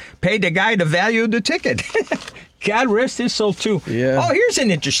window and paid the guy the value of the ticket. God rest his soul, too. Yeah. Oh, here's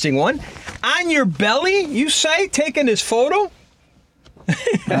an interesting one. On your belly, you say, taking this photo?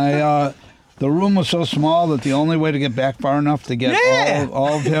 The room was so small that the only way to get back far enough to get Yeah.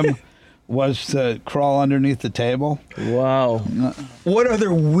 all of him was to crawl underneath the table. Wow. What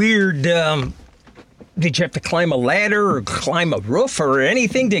other weird... did you have to climb a ladder or climb a roof or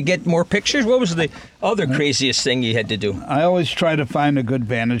anything to get more pictures? What was the other craziest thing you had to do? I always try to find a good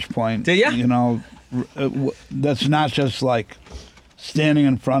vantage point. Do ya? That's not just like standing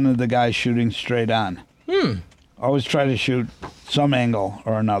in front of the guy shooting straight on. Always try to shoot some angle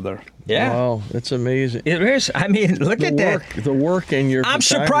or another. Yeah. Wow, that's amazing. It is. I mean, look at that. The work in your I'm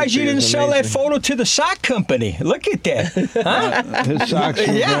surprised you photography didn't is sell that amazing. photo to the sock company. Look at that. Huh? His socks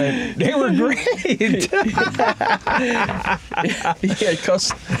were Yeah, great. they were great. Yeah,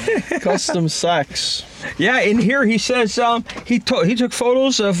 custom socks. Yeah, in here he says he took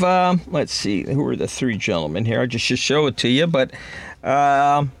photos of, let's see, who were the 3 gentlemen here? I'll just show it to you, but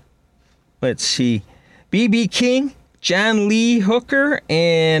let's see. B.B. King, John Lee Hooker,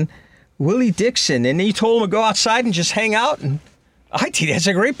 and Willie Dixon. And he told him to go outside and just hang out. And I think that's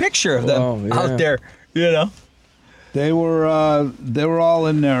a great picture of them Wow, yeah. out there, They were all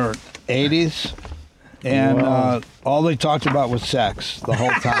in their 80s, and Wow. all they talked about was sex the whole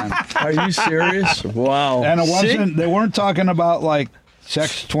time. Are you serious? Wow. And it wasn't. They weren't talking about like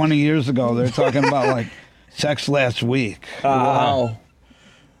sex 20 years ago. They're talking about like sex last week. Wow.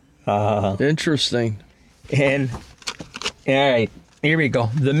 Interesting. And all right, here we go.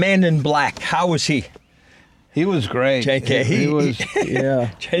 The Man in Black. How was he? He was great. JK. He was.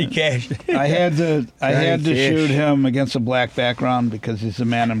 Yeah. Jay Cash. I had to Cash. shoot him against a black background because he's a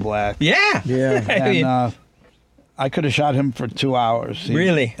Man in Black. Yeah. Yeah. And I could have shot him for 2 hours.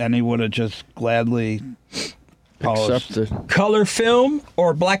 Really? And he would have just gladly posed. Accepted. Color film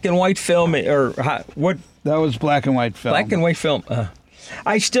or black and white film or what? That was black and white film. Black and white film.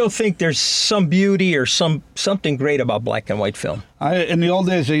 I still think there's some beauty or something great about black and white film. In the old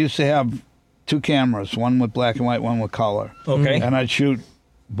days, I used to have 2 cameras, one with black and white, one with color. Okay. And I'd shoot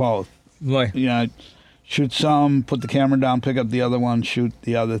both. Right. You know, I'd shoot some, put the camera down, pick up the other one, shoot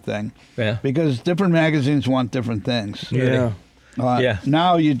the other thing. Yeah. Because different magazines want different things. Yeah. Yeah.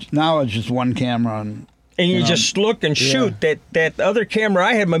 Now it's just one camera and you know, just look and shoot. That other camera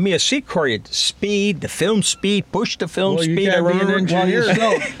I had, Mamiya Sequoia, speed, the film speed, push the film Well, you speed. I gotta be an remember. engineer.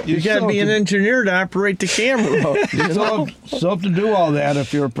 You got to be an engineer to operate the camera. You still have to do all that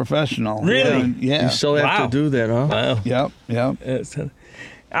if you're a professional. Really? Yeah. You still have Wow. to do that, huh? Wow. Yep.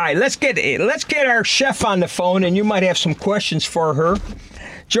 All right, let's get our chef on the phone, and you might have some questions for her.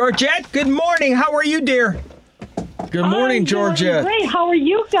 Georgette, good morning. How are you, dear? Good morning, I'm doing Georgette. Great. How are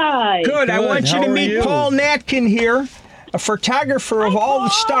you guys? Good. I want you How to are meet you? Paul Natkin here, a photographer of all the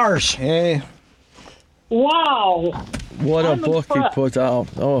stars. Hey. Wow. What a I'm book you impressed. put out.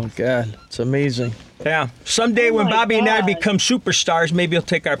 Oh, God. It's amazing. Yeah. Someday when my Bobby and I God. become superstars, maybe you'll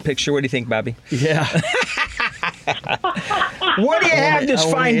take our picture. What do you think, Bobby? Yeah. What do you have this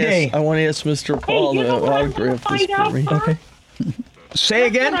fine day? I want to ask Mr. Paul you know to what I autograph wanna this find for me. out Okay. Say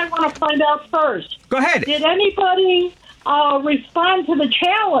again? What I want to find out first. Go ahead. Did anybody respond to the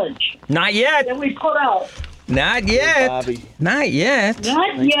challenge Not yet. that we put out? Not yet. Bobby. Not yet.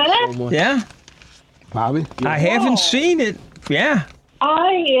 Not yet. So much. Yeah. Bobby? I haven't seen it. Yeah.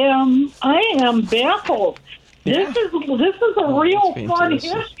 I am baffled. This is a real that's fun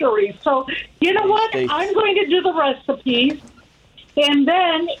fantastic. history. So you know what? Steak. I'm going to do the recipes, and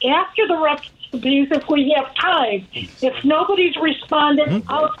then after the recipes, if we have time, if nobody's responded,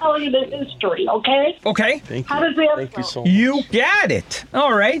 I'll tell you the history. Okay? Okay. Thank How you. does that Thank you sound? so much. You got it.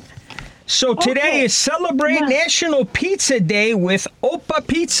 All right. So today Okay. is Celebrate Yeah. National Pizza Day with Opa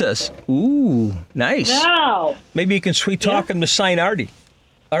Pizzas. Ooh, nice. Now, Maybe you can sweet talk him to sign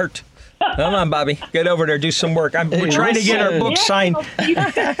Art. Come on, Bobby. Get over there. Do some work. We're trying to get our book signed. You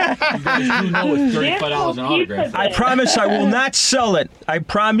know it's $35 an autograph. I promise I will not sell it. I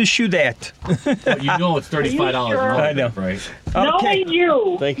promise you that. But you know it's $35 an sure? I know. autograph, right? Okay. knowing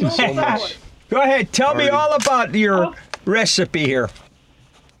you. Thank you so much. Go ahead. Tell me all about your recipe here.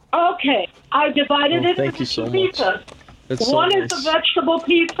 Okay, I divided Oh, it thank into you so two much. pizzas. That's so One is nice. the vegetable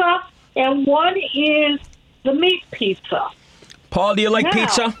pizza, and one is the meat pizza. Paul, do you like Now-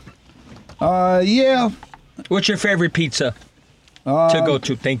 pizza? Yeah. What's your favorite pizza to go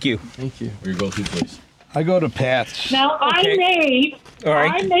to? Thank you. Thank you. Where you go to, please. I go to Pat's. Now Okay. All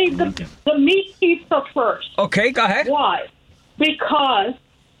right. I made the meat pizza first. Okay, go ahead. Why? Because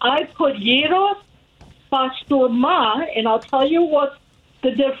I put gyros, pastrama, and I'll tell you what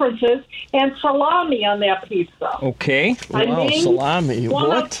the difference is, and salami on that pizza. Okay. I Wow, made salami. one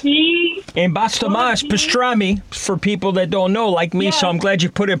What? of these. And bastama is pastrami for people that don't know, like me, so Yeah. I'm glad you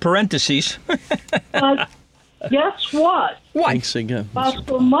put in parentheses. But guess what? What? Thanks again.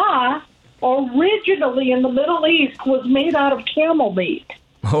 Pastrama originally in the Middle East was made out of camel meat.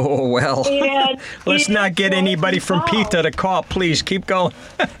 Oh, well. And Let's it not get was anybody from involved. PETA to call. Please keep going.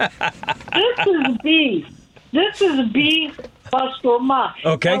 This is beef. This is beef pastrama.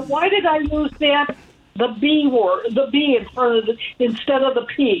 Okay. Now, why did I use that? The B word, the B in front of instead of the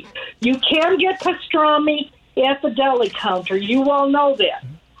P. You can get pastrami at the deli counter. You all know that.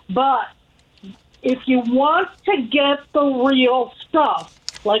 But if you want to get the real stuff,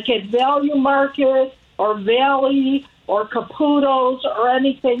 like at Value Market or Valley or Caputo's or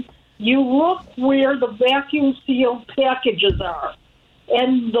anything, you look where the vacuum sealed packages are.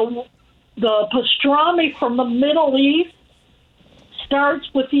 And the pastrami from the Middle East starts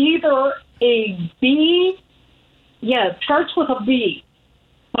with either a B. Yeah, it starts with a B.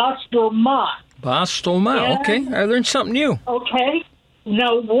 Pastrama. Bastoma. Yeah. Okay. I learned something new. Okay?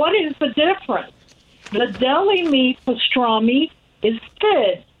 Now, what is the difference? The deli meat pastrami is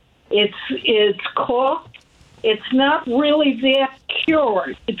thin. It's cooked. It's not really that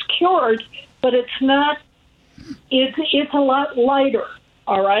cured. It's cured, but it's not it's a lot lighter,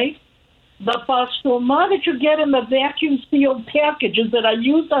 all right? The pastuma that you get in the vacuum-sealed packages that I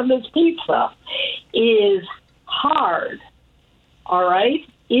use on this pizza is hard, all right?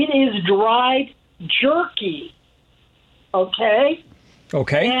 It is dried jerky, okay?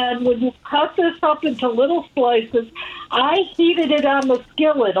 Okay. And when you cut this up into little slices, I heated it on the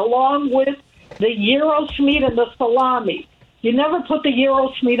skillet along with the gyros meat and the salami. You never put the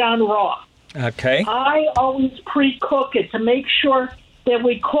gyros meat on raw. Okay. I always pre-cook it to make sure that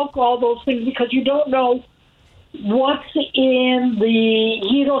we cook all those things because you don't know what's in the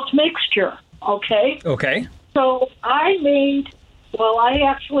gyros mixture, okay? Okay. So I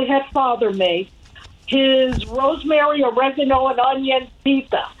actually had Father make his rosemary, oregano, and onion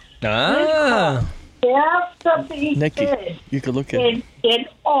pizza. Ah. That's the beef Nikki, you could look at it. in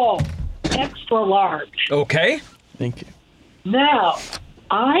all extra large. Okay. Thank you. Now,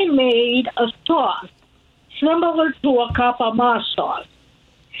 I made a sauce similar to a capama sauce.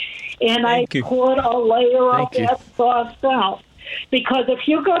 And Thank I you. put a layer of Thank you. that sauce down. Because if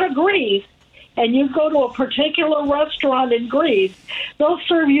you go to Greece and you go to a particular restaurant in Greece, they'll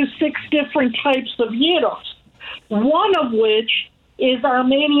serve you 6 different types of gyros. One of which is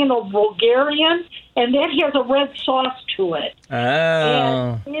Armenian or Bulgarian, and that has a red sauce to it. Oh.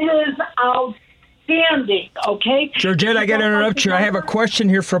 And it is outstanding, okay? Georgette, I got to interrupt you. I have a question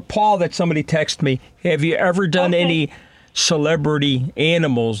here for Paul that somebody texted me. Have you ever done any celebrity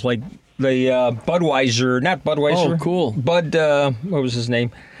animals like the Budweiser, not Budweiser. Oh, cool. Bud, what was his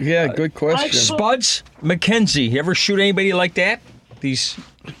name? Yeah, good question. Spuds McKenzie. You ever shoot anybody like that? These.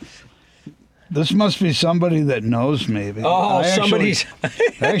 This must be somebody that knows me. Oh, somebody's. I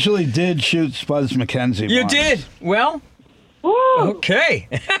actually did shoot Spuds McKenzie. You once. did? Well, okay.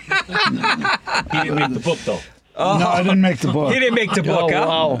 He didn't make the book, though. No, I didn't make the book. He didn't make the book, huh?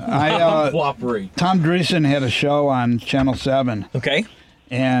 Wow. Cooperate. Tom Dreesen had a show on Channel 7. Okay.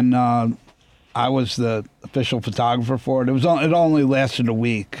 And I was the official photographer for it. It only lasted a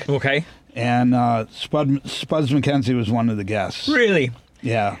week. Okay. And Spuds McKenzie was one of the guests. Really?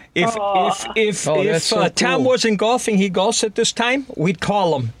 Yeah. If that's so Tom cool. wasn't golfing, he golfs at this time, we'd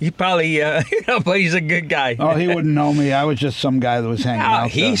call him. He probably, but he's a good guy. Oh, he wouldn't know me. I was just some guy that was hanging out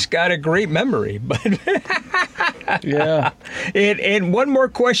He's got a great memory. But Yeah. and one more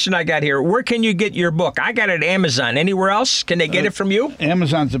question I got here. Where can you get your book? I got it at Amazon. Anywhere else? Can they get it from you? there.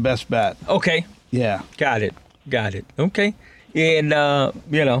 Amazon's the best bet. Okay. Yeah. Got it. Okay. And,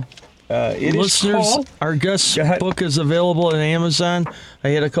 it is Listeners, called... our guest Go ahead. book is available on Amazon. I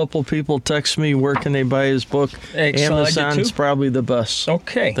had a couple people text me, where can they buy his book? Excellent. I did Amazon's too. probably the best.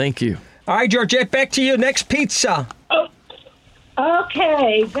 Okay. Thank you. All right, Georgette, back to you. Next pizza.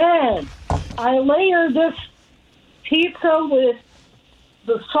 Okay, then I layer this pizza with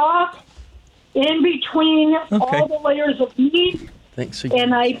the sauce in between all the layers of meat, Thanks again.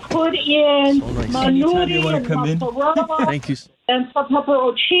 and I put in nice. manuri wanna and come in. mozzarella Thank you. and some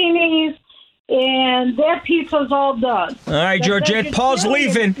pepperoncinis, and that pizza's all done. All right, The Georgette, Paul's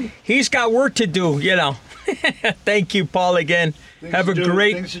vegetarian- leaving. He's got work to do, Thank you, Paul, again. Have a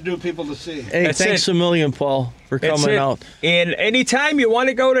great... Things to do, people to see. Hey, That's thanks it. a million, Paul, for That's coming it. out. And anytime you want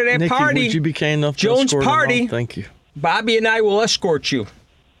to go to that Nikki, party, would you be kind enough to Jones escort him out? party. Thank you. Bobby and I will escort you.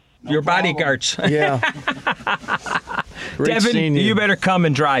 Your bodyguards. Yeah. Great Devin, seeing you better come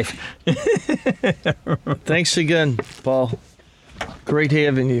and drive. Thanks again, Paul. Great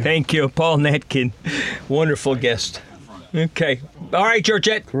having you. Thank you, Paul Natkin. Wonderful guest. Okay. All right,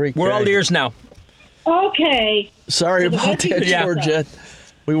 Georgette. Great We're all guy. ears now. Okay. Sorry about that, Yeah. Georgette.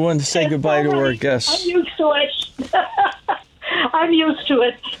 We wanted to say goodbye to our guests. I'm used to it. I'm used to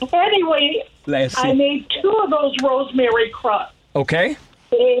it. Anyway, Let's I see. made 2 of those rosemary crusts. Okay.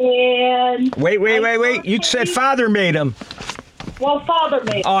 And Wait. You said Father made them. well, Father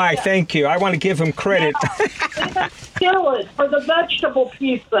made. All right, thank you. I want to give him credit. In the skillet for the vegetable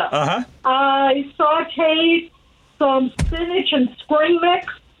pizza. Uh-huh. I sauteed some spinach and spring mix,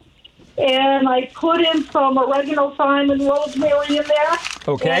 and I put in some oregano, thyme, and rosemary in there.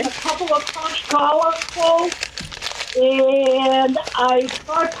 Okay. And a couple of crushed olives, and I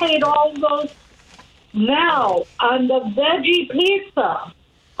sauteed all those. Now, on the veggie pizza,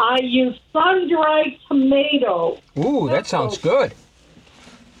 I use sun-dried tomato, Ooh, that sounds good.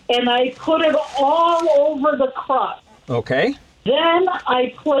 and I put it all over the crust. Okay. Then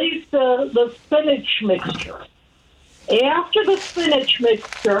I place the spinach mixture. After the spinach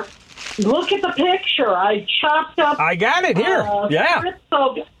mixture, look at the picture. I chopped up. I got it here. Yeah. Strips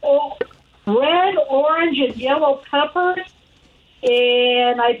of red, orange, and yellow peppers,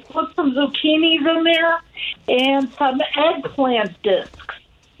 and I put some zucchinis in there and some eggplant discs.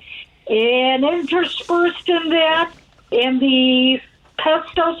 And interspersed in that, and the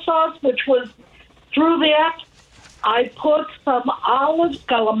pesto sauce, which was through that, I put some olives,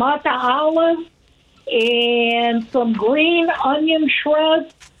 Kalamata olives, and some green onion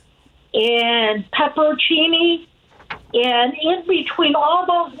shreds, and pepperoncini, and in between all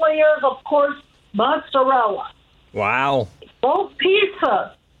those layers, of course, mozzarella. Wow. Both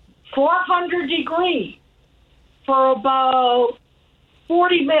pizzas, 400 degrees, for about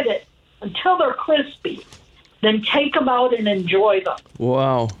 40 minutes until they're crispy. Then take them out and enjoy them.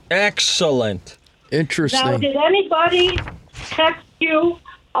 Wow. Excellent. Interesting. Now, did anybody text you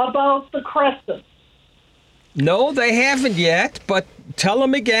about the crescent? No, they haven't yet, but tell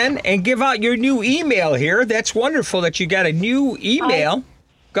them again and give out your new email here. That's wonderful that you got a new email.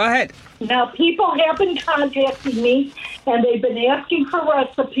 Go ahead. Now, people have been contacting me, and they've been asking for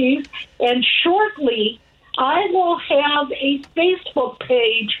recipes, and shortly I will have a Facebook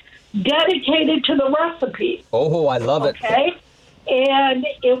page dedicated to the recipes. Oh, I love it. Okay? And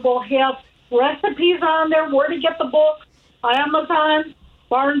it will have recipes on there, where to get the book, Amazon,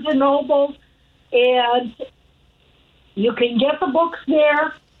 Barnes & Noble, and you can get the books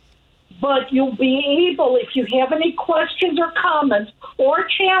there, but you'll be able, if you have any questions or comments or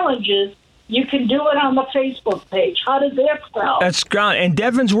challenges, you can do it on the Facebook page. How does that sound? That's great. And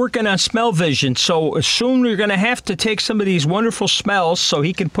Devin's working on smell vision, so soon you're going to have to take some of these wonderful smells so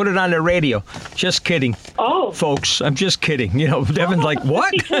he can put it on the radio. Just kidding. Oh. Folks, I'm just kidding. You know, Devin's like,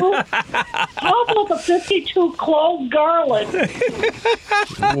 what? How about the 52 clove garlic?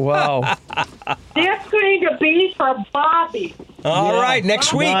 Wow. That's going to be for Bobby. All right,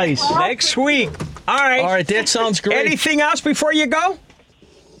 next week. Nice. Next week. All right. All right, that sounds great. Anything else before you go?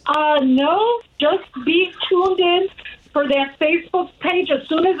 No, just be tuned in for that Facebook page. As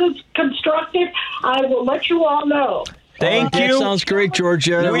soon as it's constructed, I will let you all know. Thank you. That sounds great,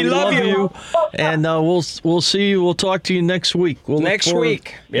 Georgette. We love you. And we'll see you. We'll talk to you next week. We'll look Next forward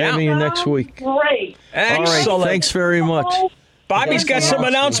week. to having you next week. Great. Excellent. All right, thanks very much. Bobby's got some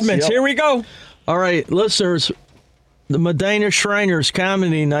announcements. Yep. Here we go. All right, listeners, the Medina Shriners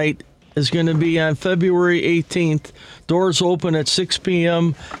Comedy Night is going to be on February 18th. Doors open at 6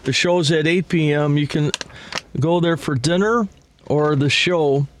 p.m. The show's at 8 p.m. You can go there for dinner or the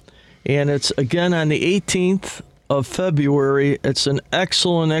show. And it's, again, on the 18th of February. It's an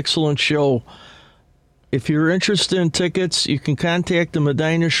excellent, excellent show. If you're interested in tickets, you can contact the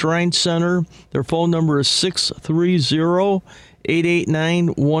Medina Shrine Center. Their phone number is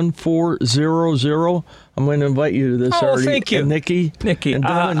 630-889-1400. I'm going to invite you to this, Artie. Thank you. And Nikki. And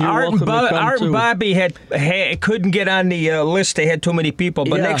Devin, you're welcome to come Art too. and Bobby couldn't get on the list. They had too many people.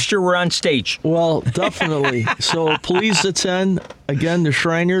 But Yeah. next year we're on stage. Well, definitely. So please attend, again, the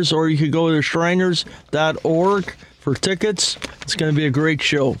Shriners, or you could go to shriners.org for tickets. It's going to be a great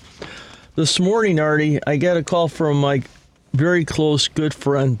show. This morning, Artie, I got a call from my very close, good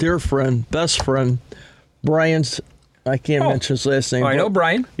friend, dear friend, best friend, Brian's. I can't mention his last name. I know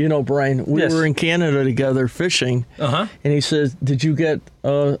Brian. You know Brian. We Yes. were in Canada together fishing. Uh-huh. And he says, did you get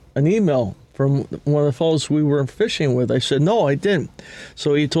an email from one of the fellows we were fishing with? I said, no, I didn't.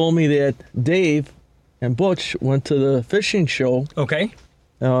 So he told me that Dave and Butch went to the fishing show. Okay.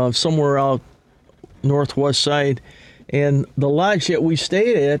 Somewhere out northwest side. And the lodge that we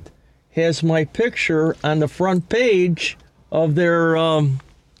stayed at has my picture on the front page of their,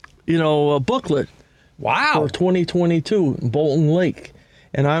 booklet. Wow. For 2022 in Bolton Lake.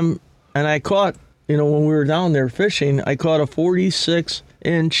 And I caught, when we were down there fishing, I caught a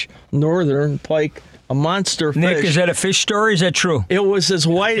 46-inch northern pike, a monster fish. Nick, is that a fish story? Is that true? It was as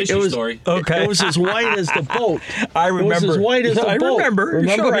white. Fishy It was story. Okay. It was as white as the boat. I remember. It was as white as the I boat. remember. You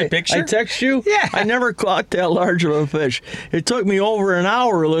showed me a picture. I text you. Yeah. I never caught that large of a fish. It took me over an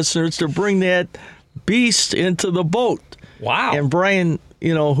hour, listeners, to bring that beast into the boat. Wow. And Brian,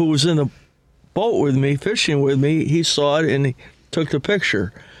 who was in the boat with me, fishing with me, he saw it and he took the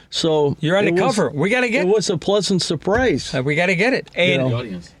picture. So You're on the cover. We got to get it. Was a pleasant surprise. We got to get it. And The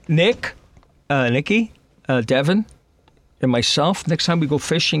audience. Nick, Nikki, Devin, and myself, next time we go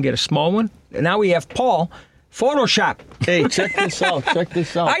fishing, get a small one. And now we have Paul. Photoshop. Hey, check this out. Check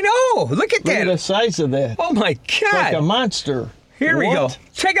this out. I know. Look at Look that. at the size of that. Oh, my God. It's like a monster. Here we go. What?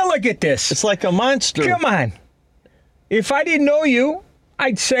 Take a look at this. It's like a monster. Come on. If I didn't know you,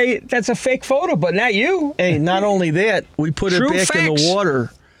 I'd say that's a fake photo, but not you. Hey, not only that, we put True it back in facts. the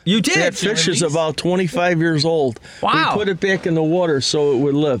water. You did. That fish is about 25 years old. Wow. We put it back in the water so it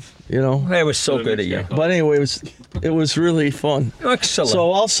would live, That was so good of you. But anyway, it was really fun. Excellent.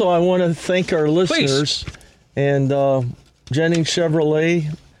 So also I want to thank our listeners and Jennings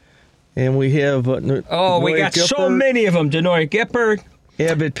Chevrolet, and we have we got so Gipper. many of them. Denoy Gipper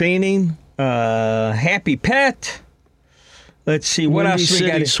Abbott Painting. Happy Pet. Let's see, what Windy else we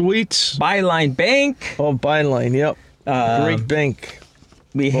City got? Suites. Byline Bank. Oh, Byline, yep. Great bank.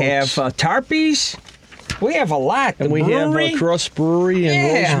 We have Tarpies. We have a lot. The And we brewery. have Trust Brewery in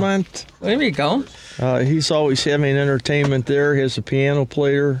Yeah. Rosemont. There we go. He's always having entertainment there. He has a piano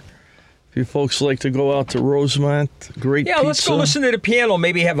player. If you folks like to go out to Rosemont, great Yeah, pizza. let's go listen to the piano.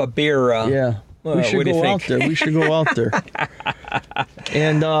 Maybe have a beer. Yeah. We what should do you go out think? there. We should go out there.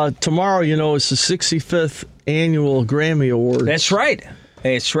 And tomorrow, it's the 65th annual Grammy Awards. That's right.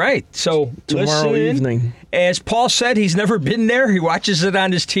 That's right. So Tomorrow listen in. evening. As Paul said, he's never been there. He watches it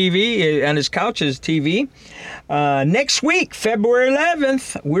on his TV, on his couch, his TV. Next week, February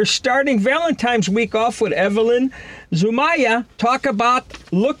 11th, we're starting Valentine's week off with Evelyn Zumaya. Talk about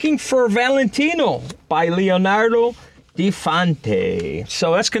Looking for Valentino by Leonardo Di Fonte.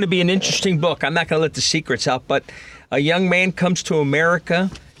 So that's going to be an interesting book. I'm not going to let the secrets out, but a young man comes to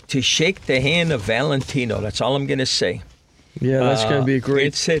America to shake the hand of Valentino. That's all I'm going to say. Yeah, that's going to be great.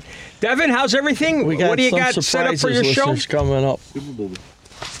 It's it. Devin, how's everything? We got what do you some got set up for your show? listeners coming up.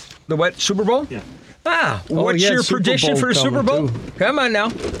 The what? Super Bowl? Yeah. What's your Super prediction Bowl for the Super Bowl? coming, Come on now.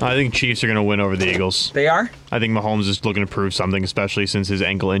 I think Chiefs are going to win over the Eagles. They are? I think Mahomes is looking to prove something, especially since his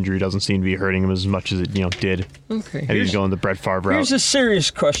ankle injury doesn't seem to be hurting him as much as it did. Okay. And he's going the Brett Favre route. Here's a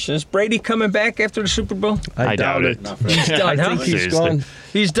serious question. Is Brady coming back after the Super Bowl? I doubt it. He's done, I huh? think he's Seriously. gone.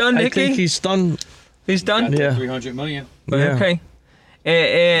 He's done, I Nicky? think he's done. He's done? Yeah. 300 million. Yeah. Okay.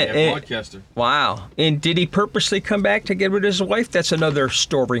 Broadcaster. Wow. And did he purposely come back to get rid of his wife? That's another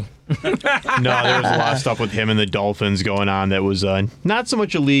story. No, there was a lot of stuff with him and the Dolphins going on that was not so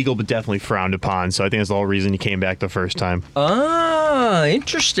much illegal, but definitely frowned upon. So I think that's the whole reason he came back the first time. Ah,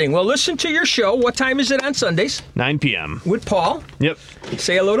 interesting. Well, listen to your show. What time is it on Sundays? 9 p.m. With Paul. Yep.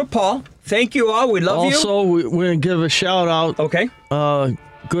 Say hello to Paul. Thank you all. We love you. Also, we're going to give a shout out. Okay.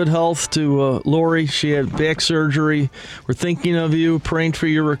 Good health to Lori. She had back surgery. We're thinking of you, praying for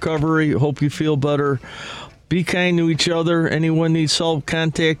your recovery. Hope you feel better. Be kind to each other. Anyone needs help,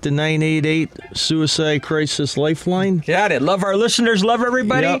 contact the 988 Suicide Crisis Lifeline. Got it. Love our listeners. Love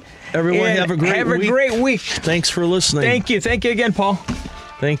everybody. Yep. Everyone And have a great week. Have a great week. Thanks for listening. Thank you. Thank you again, Paul.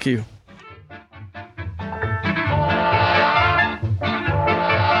 Thank you.